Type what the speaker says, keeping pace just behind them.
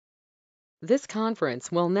This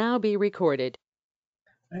conference will now be recorded.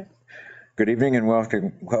 Good evening and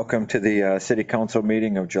welcome to the City Council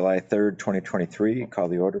meeting of July 3rd, 2023. Call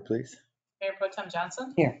the order, please. Mayor Pro Tem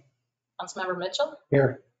Johnson. Here. Councilmember Mitchell.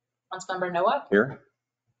 Here. Councilmember Nowak. Here.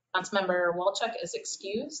 Councilmember Walchuk is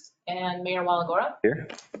excused. And Mayor Waligora. Here.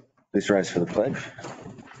 Please rise for the pledge.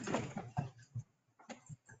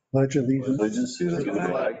 Pledge Allegiance to the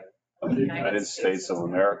flag of the United States of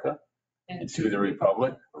America and to the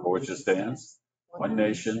republic for which it stands, one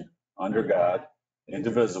nation, under God,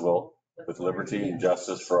 indivisible, with liberty and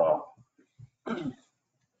justice for all. Okay,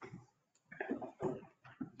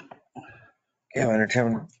 I'll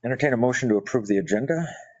entertain a motion to approve the agenda.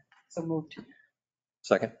 So moved.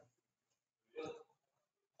 Second.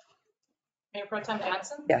 Mayor Pro Tem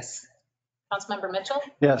Johnson. Yes. Councilmember Mitchell.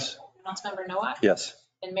 Yes. Councilmember Nowak. Yes.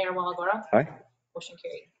 And Mayor Waligora. Aye. Motion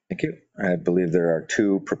carried. Thank you. I believe there are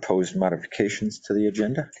two proposed modifications to the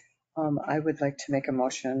agenda. I would like to make a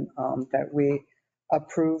motion that we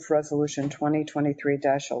approve resolution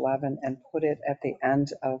 2023-11 and put it at the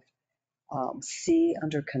end of C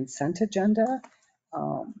under consent agenda.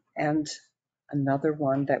 And another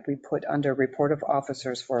one that we put under report of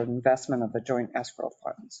officers for investment of the joint escrow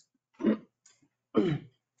funds. I'm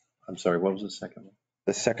sorry, what was the second one?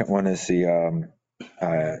 The second one is the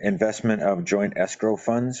investment of joint escrow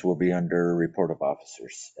funds will be under report of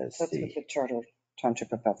officers as That's the with the Charter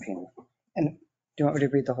Township of Alpena. And do you want me to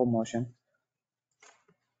read the whole motion?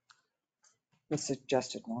 The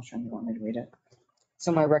suggested motion, you want me to read it?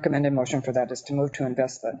 So my recommended motion for that is to move to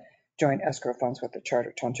invest the joint escrow funds with the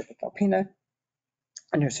Charter Township of Alpena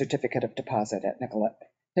under certificate of deposit at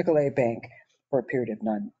Nicolay Bank for a period of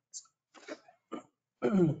 9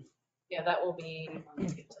 months. Yeah, that will be. Get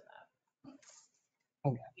to that.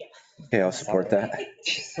 Oh, yeah. Okay, I'll support that.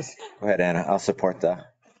 Jesus. Go ahead, Anna. I'll support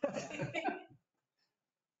that.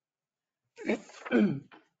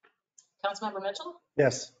 Councilmember Mitchell.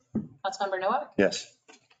 Yes. Councilmember Nowak. Yes.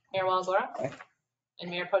 Mayor Waligora. Aye. And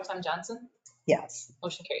Mayor Pro Tem Johnson. Yes.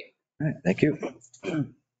 Motion carried. All right, thank you.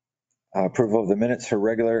 Approval of the minutes for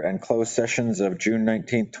regular and closed sessions of June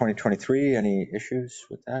 19th, 2023. Any issues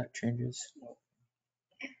with that? Changes?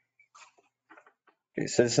 Okay,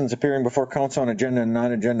 citizens appearing before council on agenda and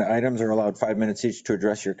non-agenda items are allowed 5 minutes each to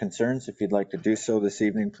address your concerns. If you'd like to do so this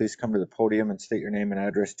evening, please come to the podium and state your name and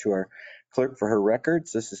address to our clerk for her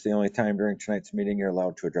records. This is the only time during tonight's meeting you're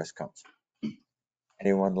allowed to address council.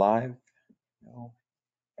 Anyone live? No.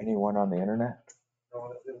 Anyone on the internet?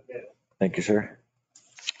 Thank you, sir.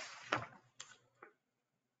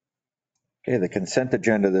 Okay, the consent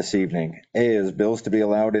agenda this evening. A is bills to be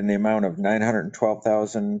allowed in the amount of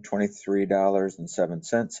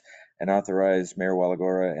 $912,023.07 and authorize Mayor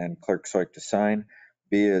Waligora and Clerk Soik to sign.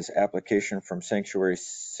 B is application from Sanctuary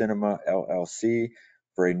Cinema LLC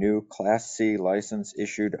for a new Class C license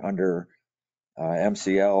issued under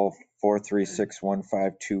MCL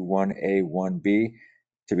 4361521A1B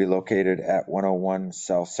to be located at 101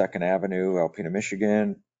 South 2nd Avenue, Alpena,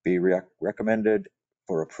 Michigan. Be recommended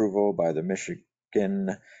for approval by the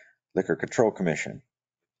Michigan Liquor Control Commission.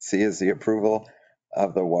 C is the approval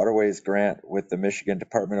of the Waterways grant with the Michigan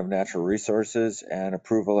Department of Natural Resources and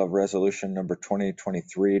approval of resolution number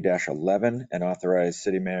 2023-11 and authorize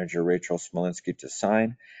City Manager Rachel Smolinski to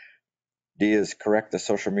sign. D is correct the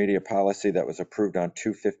social media policy that was approved on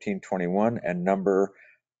 2/15/21 and number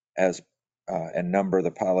the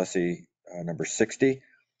policy number 60.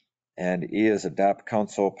 And E is adopt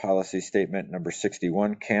council policy statement number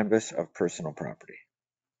 61, canvas of personal property.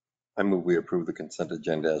 I move we approve the consent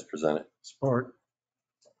agenda as presented. Support.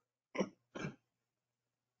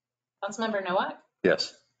 Councilmember Nowak.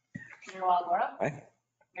 Yes. Mayor Waligora. Aye.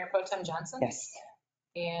 Mayor Pro Tem Johnson. Yes.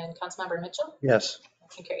 And Councilmember Mitchell. Yes.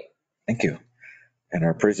 Motion carried. Thank you. And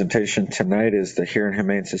our presentation tonight is the Huron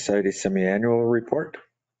Humane Society semi-annual report.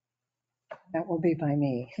 That will be by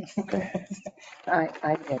me.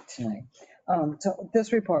 I did tonight. So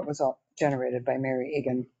this report was all generated by Mary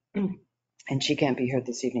Egan, and she can't be here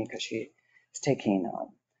this evening because she is taking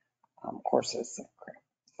courses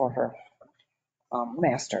for her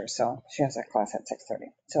master. So she has a class at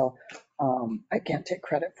 6:30. So I can't take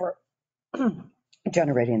credit for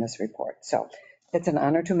generating this report. So it's an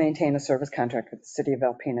honor to maintain a service contract with the city of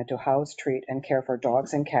Alpena to house, treat, and care for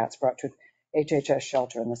dogs and cats brought to HHS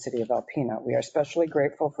shelter in the city of Alpena. We are especially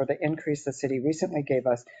grateful for the increase the city recently gave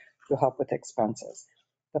us to help with expenses.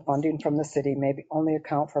 The funding from the city may only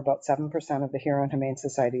account for about 7% of the Huron Humane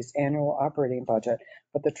Society's annual operating budget,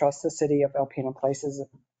 but the trust the city of Alpena places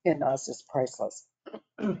in us is priceless.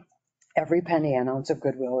 Every penny and ounce of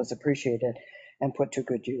goodwill is appreciated and put to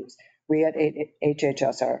good use. We at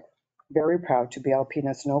HHS are Very proud to be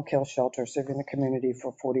Alpena's no-kill shelter, serving the community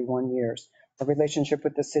for 41 years. The relationship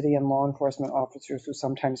with the city and law enforcement officers who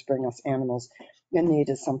sometimes bring us animals in need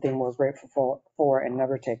is something we're grateful for and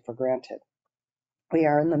never take for granted. We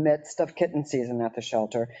are in the midst of kitten season at the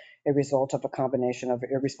shelter, a result of a combination of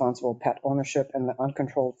irresponsible pet ownership and the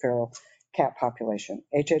uncontrolled feral cat population.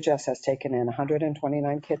 HHS has taken in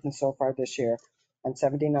 129 kittens so far this year and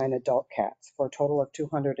 79 adult cats, for a total of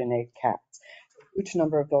 208 cats. A huge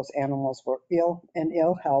number of those animals were in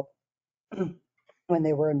ill health when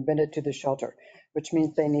they were admitted to the shelter, which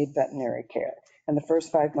means they need veterinary care. In the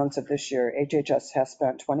first 5 months of this year, HHS has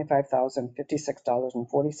spent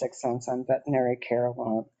 $25,056.46 on veterinary care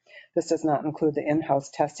alone. This does not include the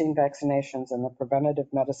in-house testing, vaccinations, and the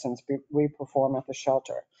preventative medicines we perform at the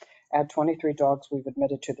shelter. Add 23 dogs we've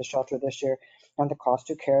admitted to the shelter this year, and the cost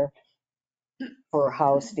to care for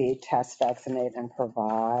house, feed, test, vaccinate, and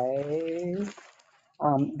provide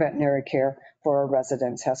veterinary care for our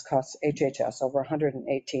residents has cost HHS over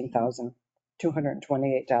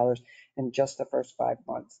 $118,228 in just the first 5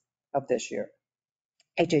 months of this year.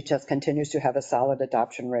 HHS continues to have a solid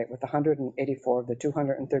adoption rate, with 184 of the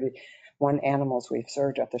 231 animals we've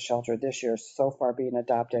served at the shelter this year so far being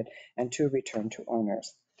adopted and 2 returned to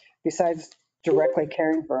owners. Besides directly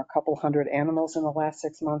caring for a couple hundred animals in the last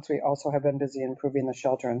 6 months, we also have been busy improving the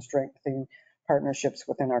shelter and strengthening partnerships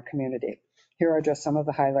within our community. Here are just some of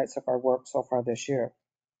the highlights of our work so far this year.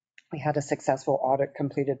 We had a successful audit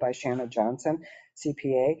completed by Shanna Johnson,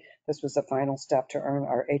 CPA. This was the final step to earning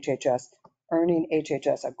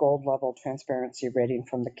HHS a gold level transparency rating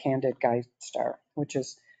from the Candid Guide Star, which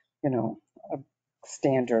is, a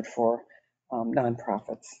standard for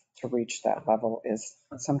nonprofits. To reach that level is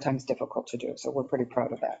sometimes difficult to do, so we're pretty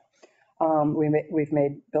proud of that. We've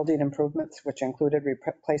made building improvements, which included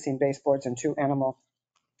replacing baseboards in 2 animal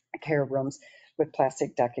care rooms with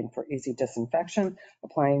plastic decking for easy disinfection,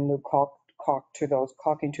 applying new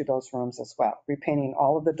caulking to those rooms as well, repainting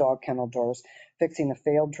all of the dog kennel doors, fixing a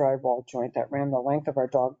failed drywall joint that ran the length of our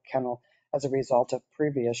dog kennel as a result of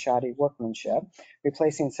previous shoddy workmanship,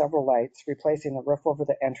 replacing several lights, replacing the roof over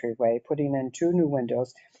the entryway, putting in 2 new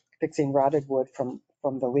windows, fixing rotted wood from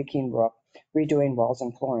the leaking roof, redoing walls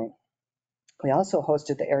and flooring. We also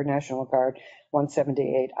hosted the Air National Guard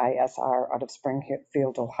 178 ISR out of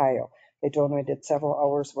Springfield, Ohio. They donated several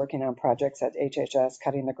hours working on projects at HHS,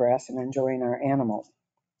 cutting the grass and enjoying our animals.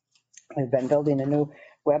 We've been building a new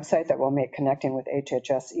website that will make connecting with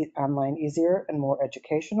HHS online easier and more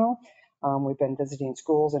educational. We've been visiting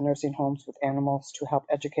schools and nursing homes with animals to help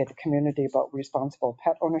educate the community about responsible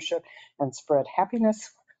pet ownership and spread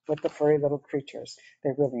happiness with the furry little creatures.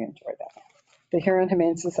 They really enjoy that. The Huron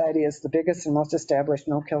Humane Society is the biggest and most established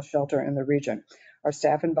no-kill shelter in the region. Our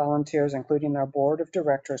staff and volunteers, including our board of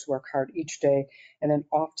directors, work hard each day in an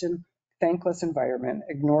often thankless environment,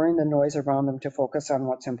 ignoring the noise around them to focus on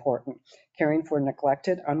what's important, caring for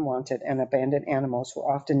neglected, unwanted, and abandoned animals who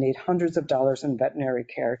often need hundreds of dollars in veterinary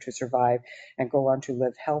care to survive and go on to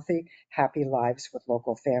live healthy, happy lives with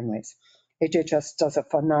local families. HHS does a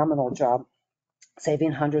phenomenal job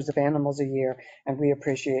saving hundreds of animals a year, and we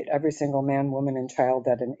appreciate every single man, woman, and child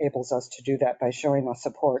that enables us to do that by showing us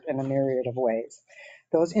support in a myriad of ways.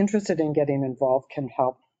 Those interested in getting involved can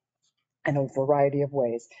help in a variety of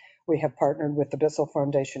ways. We have partnered with the Bissell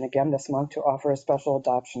Foundation again this month to offer a special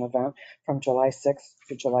adoption event from July 6th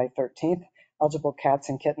to July 13th. Eligible cats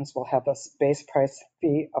and kittens will have a base price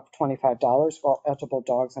fee of $25, while eligible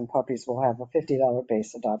dogs and puppies will have a $50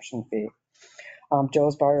 base adoption fee.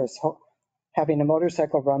 Joe's Bar is having a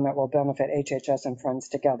motorcycle run that will benefit HHS and friends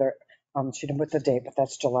together. She didn't put the date, but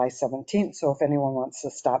that's July 17th. So if anyone wants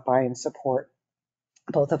to stop by and support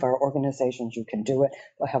both of our organizations, you can do it.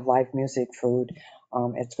 They'll have live music, food.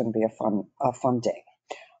 It's going to be a fun day.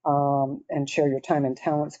 And share your time and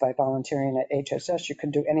talents by volunteering at HSS. You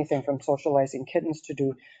can do anything from socializing kittens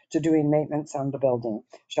to doing maintenance on the building.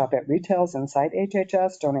 Shop at retails inside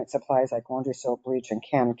HHS, donate supplies like laundry soap, bleach, and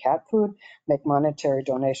canned cat food, make monetary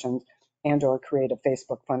donations, and or create a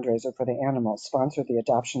Facebook fundraiser for the animals. Sponsor the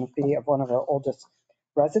adoption fee of one of our oldest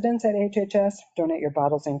residents at HHS. Donate your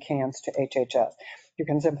bottles and cans to HHS. You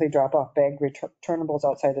can simply drop off bag returnables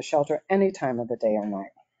outside the shelter any time of the day or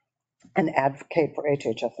night, and advocate for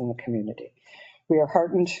HHS in the community. We are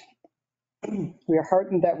heartened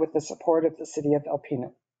that with the support of the city of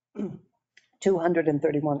Alpena,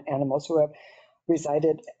 231 animals who have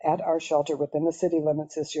resided at our shelter within the city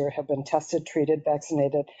limits this year have been tested, treated,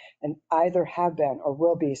 vaccinated, and either have been or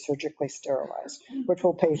will be surgically sterilized, which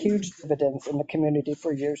will pay huge dividends in the community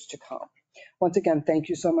for years to come. Once again, thank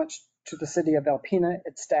you so much to the city of Alpena,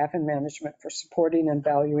 its staff and management for supporting and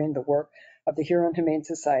valuing the work of the Huron Humane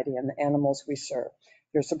Society and the animals we serve.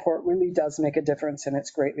 Your support really does make a difference, and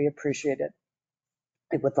it's greatly appreciated.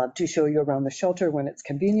 I would love to show you around the shelter when it's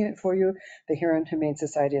convenient for you. The Huron Humane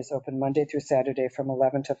Society is open Monday through Saturday from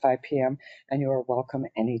 11 to 5 p.m., and you are welcome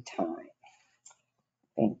anytime.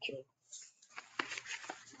 Thank you.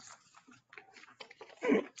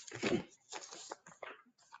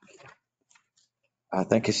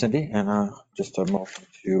 Thank you, Cindy. And just a motion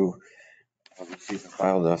to receive and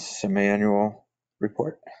file the semi-annual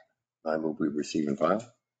report. I move we receive and file.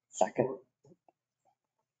 Second.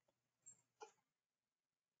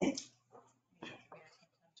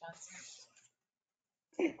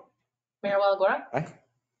 Mayor Waligora? Aye.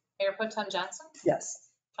 Mayor Pro Tem Johnson? Yes.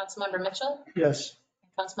 Councilmember Mitchell? Yes.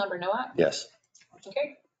 Councilmember Nowak? Yes. Motion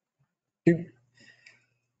carried.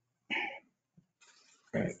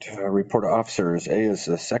 All right, report of officers. A is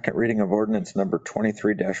the second reading of ordinance number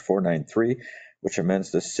 23-493, which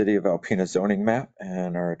amends the City of Alpena zoning map,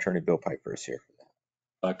 and our attorney Bill Pfeifer is here.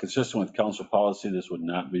 Consistent with council policy, this would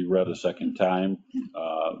not be read a second time.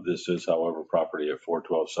 This is, however, property at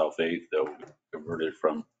 412 South 8th that will be converted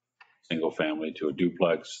from single family to a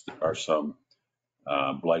duplex. There are some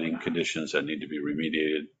blighting conditions that need to be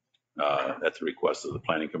remediated at the request of the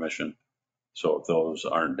Planning Commission. So if those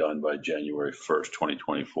aren't done by January 1st,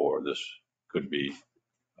 2024, this could be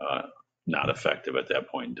not effective at that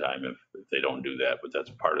point in time if they don't do that, but that's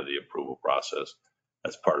part of the approval process.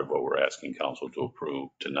 That's part of what we're asking council to approve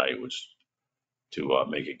tonight, was to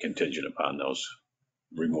make it contingent upon those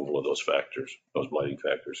removal of those factors, those blighting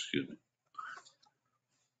factors, excuse me.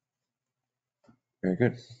 Very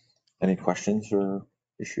good. Any questions or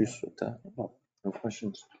issues with that? No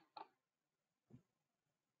questions.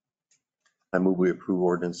 I move we approve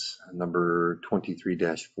ordinance number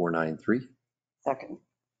 23-493. Second.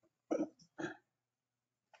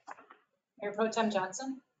 Mayor Pro Tem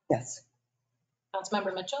Johnson? Yes.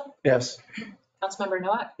 Councilmember Mitchell? Yes. Councilmember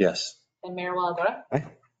Nowak? Yes. And Mayor Waligora? Aye.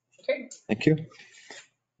 Motion carried. Thank you.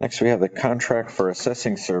 Next, we have the contract for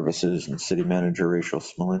assessing services, and City Manager Rachel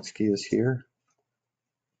Smolinski is here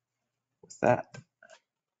with that.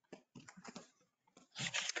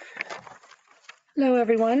 Hello,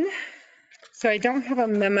 everyone. So I don't have a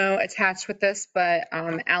memo attached with this, but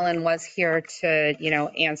Alan was here to,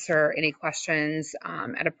 answer any questions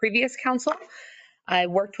at a previous council. I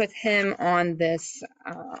worked with him on this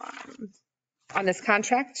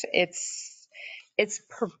contract. It's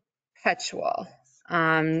perpetual,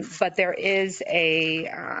 but there is a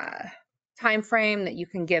time frame that you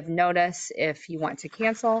can give notice if you want to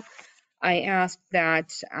cancel. I asked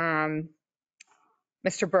that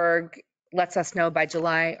Mr. Berg lets us know by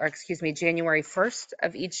January 1st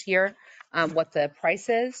of each year what the price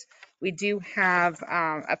is. We do have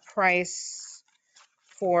a price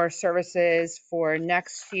for services for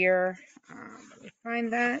next year. Let me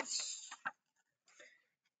find that.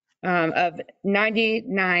 Of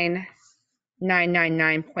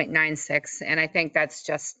 $99,999.96, and I think that's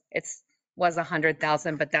just was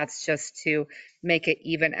 100,000, but that's just to make it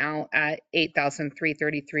even out at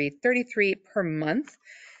 $8,333.33 per month.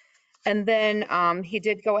 And then he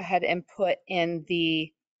did go ahead and put in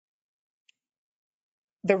the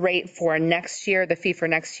rate for next year, the fee for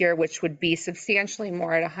next year, which would be substantially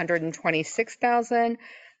more at $126,000.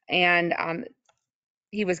 And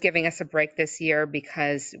he was giving us a break this year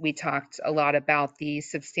because we talked a lot about the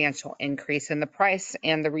substantial increase in the price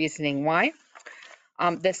and the reasoning why.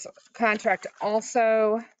 This contract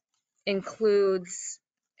also includes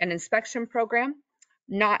an inspection program,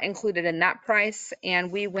 not included in that price,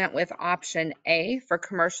 and we went with option A for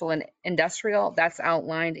commercial and industrial. That's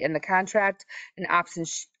outlined in the contract, and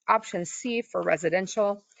option C for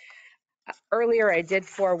residential. Earlier, I did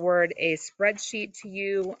forward a spreadsheet to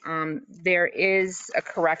you. There is a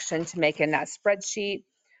correction to make in that spreadsheet.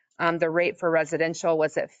 The rate for residential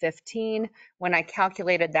was at 15. When I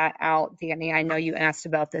calculated that out, Danny, I know you asked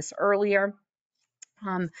about this earlier.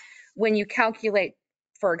 When you calculate,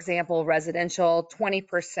 for example, residential,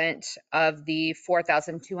 20% of the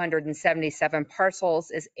 4,277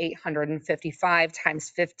 parcels is 855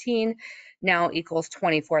 times 15 now equals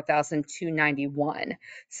 24,291.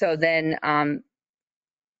 So then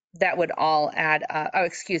that would all add,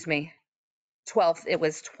 it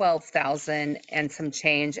was 12,000 and some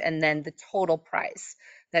change. And then the total price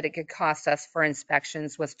that it could cost us for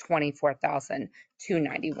inspections was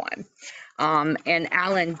 24,291. And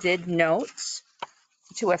Alan did note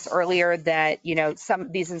to us earlier that, some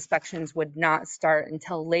of these inspections would not start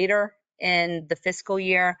until later in the fiscal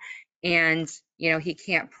year. And, he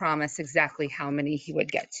can't promise exactly how many he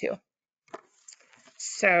would get to.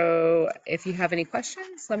 So if you have any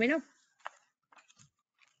questions, let me know.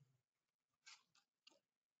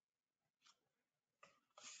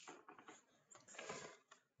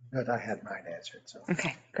 But I had mine answered, so.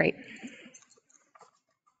 Okay, great.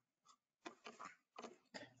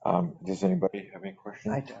 Does anybody have any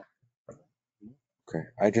questions? I don't. Okay,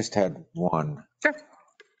 I just had one. Sure.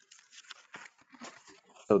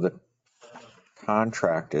 So the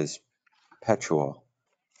contract is perpetual.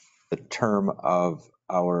 The term of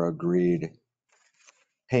our agreed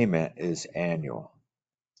payment is annual.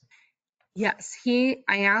 Yes, I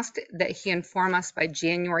asked that he inform us by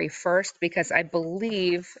January 1st because I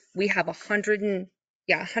believe we have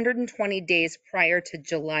 120 days prior to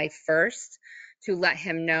July 1st to let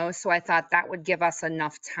him know. So I thought that would give us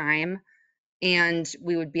enough time and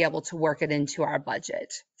we would be able to work it into our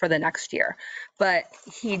budget for the next year. But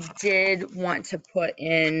he did want to put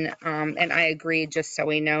in, and I agreed, just so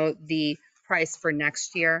we know, the price for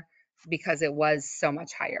next year because it was so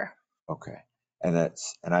much higher. Okay. And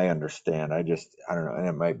I understand. I don't know. And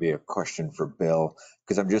it might be a question for Bill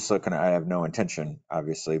because I'm just looking, I have no intention,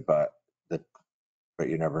 obviously, but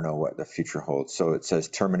you never know what the future holds. So it says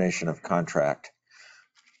termination of contract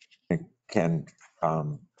can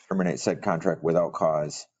terminate said contract without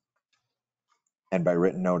cause and by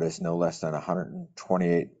written notice no less than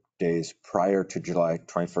 128 days prior to July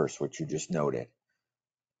 21st, which you just noted.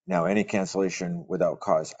 Now, any cancellation without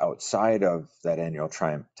cause outside of that annual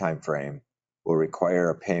time frame will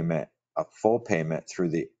require a full payment through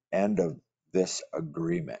the end of this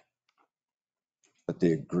agreement. But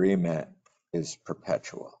the agreement is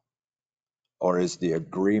perpetual. Or is the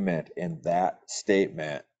agreement in that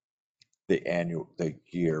statement the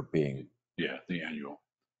year being? Yeah, the annual.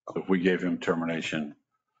 So if we gave him termination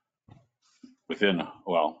within,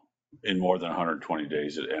 in more than 120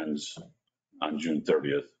 days, it ends on June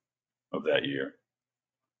 30th of that year.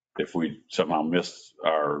 If we somehow missed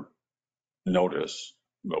our notice,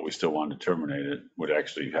 but we still wanted to terminate it, we'd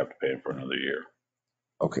actually have to pay him for another year.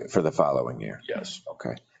 Okay, for the following year. Yes.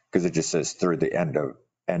 Okay, because it just says through the end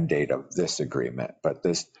date of this agreement, but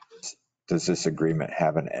does this agreement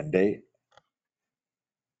have an end date?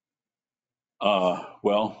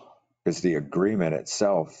 Well, Because the agreement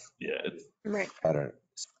itself yeah, it's Right. had a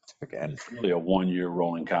specific end. really a 1-year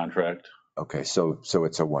rolling contract. Okay, so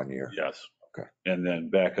it's a 1 year. Yes. Okay. And then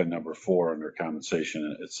back on number 4 under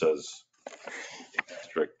compensation, it says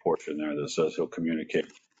strict portion there that says he'll communicate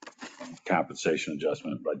compensation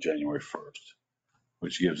adjustment by January 1st,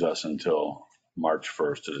 which gives us until March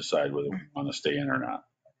 1st to decide whether we want to stay in or not.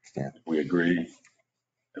 Yeah. If we agree,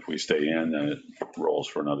 if we stay in, then it rolls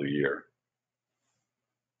for another year.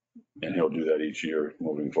 And he'll do that each year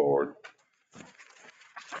moving forward.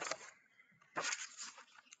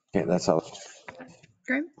 Okay, that's all.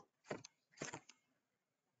 Great.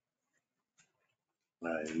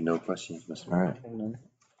 No questions, Mr. All right.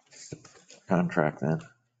 Contract then.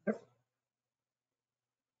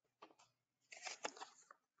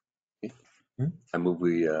 I move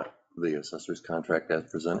we, the assessor's contract as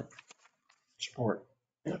presented. Support.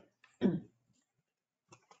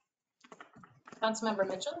 Councilmember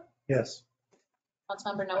Mitchell, Yes.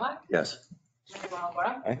 Councilmember Nowak, Yes. Mayor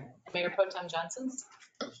Walagora, Aye. and Mayor Pro Tem Johnson.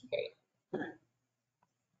 Carried.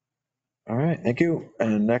 All right, thank you.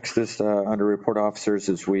 And next is under report officers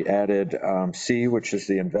is we added C, which is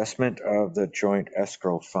the investment of the joint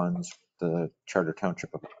escrow funds, the Charter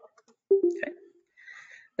Township.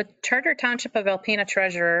 The Charter Township of Alpena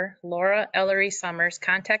Treasurer Laura Ellery Summers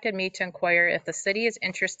contacted me to inquire if the city is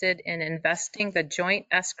interested in investing the joint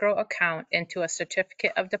escrow account into a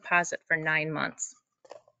certificate of deposit for 9 months.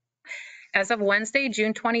 As of Wednesday,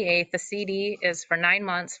 June 28th, the CD is for 9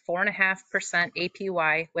 months, 4.5%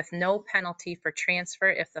 APY with no penalty for transfer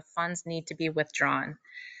if the funds need to be withdrawn.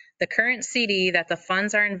 The current CD that the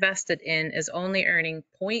funds are invested in is only earning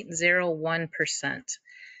 0.01%.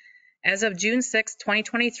 As of June 6,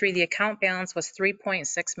 2023, the account balance was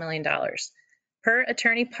 $3.6 million. Per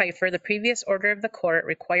Attorney Pfeifer, the previous order of the court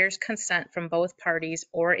requires consent from both parties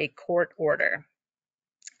or a court order.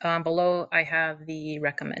 Below, I have the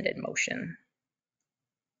recommended motion.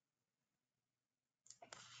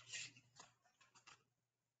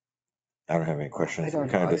 I don't have any questions. I We don't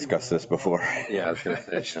kind of know. discussed this before. Yeah, I was going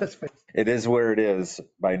to say. It is where it is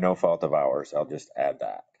by no fault of ours. I'll just add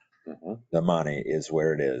that. Mhm. The money is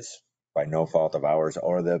where it is by no fault of ours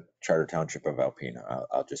or the Charter Township of Alpena.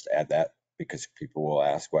 I'll just add that because people will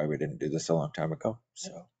ask why we didn't do this a long time ago.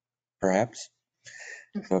 So perhaps.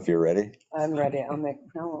 So if you're ready. I'm ready. I'll make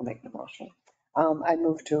the motion. I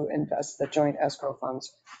move to invest the joint escrow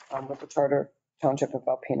funds with the Charter Township of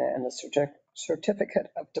Alpena and the certificate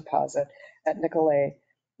of deposit at Nicolay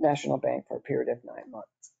National Bank for a period of 9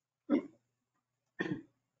 months.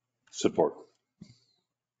 Support.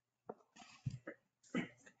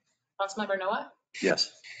 Councilmember Noah,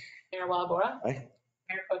 Yes. Mayor Waligora. Aye.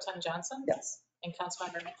 Mayor Pro Tem Johnson. Yes. And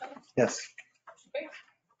Councilmember Mitchell. Yes. Motion carries.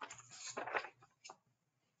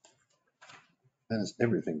 That is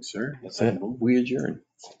everything, sir. That's it. We adjourn.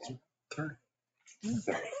 Third.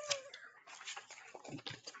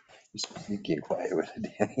 Just sneaky and quiet with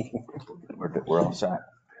it, Danny. We're all set.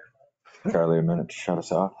 Charlie, a minute to shut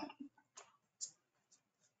us off.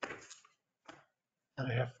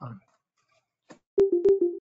 I have fun.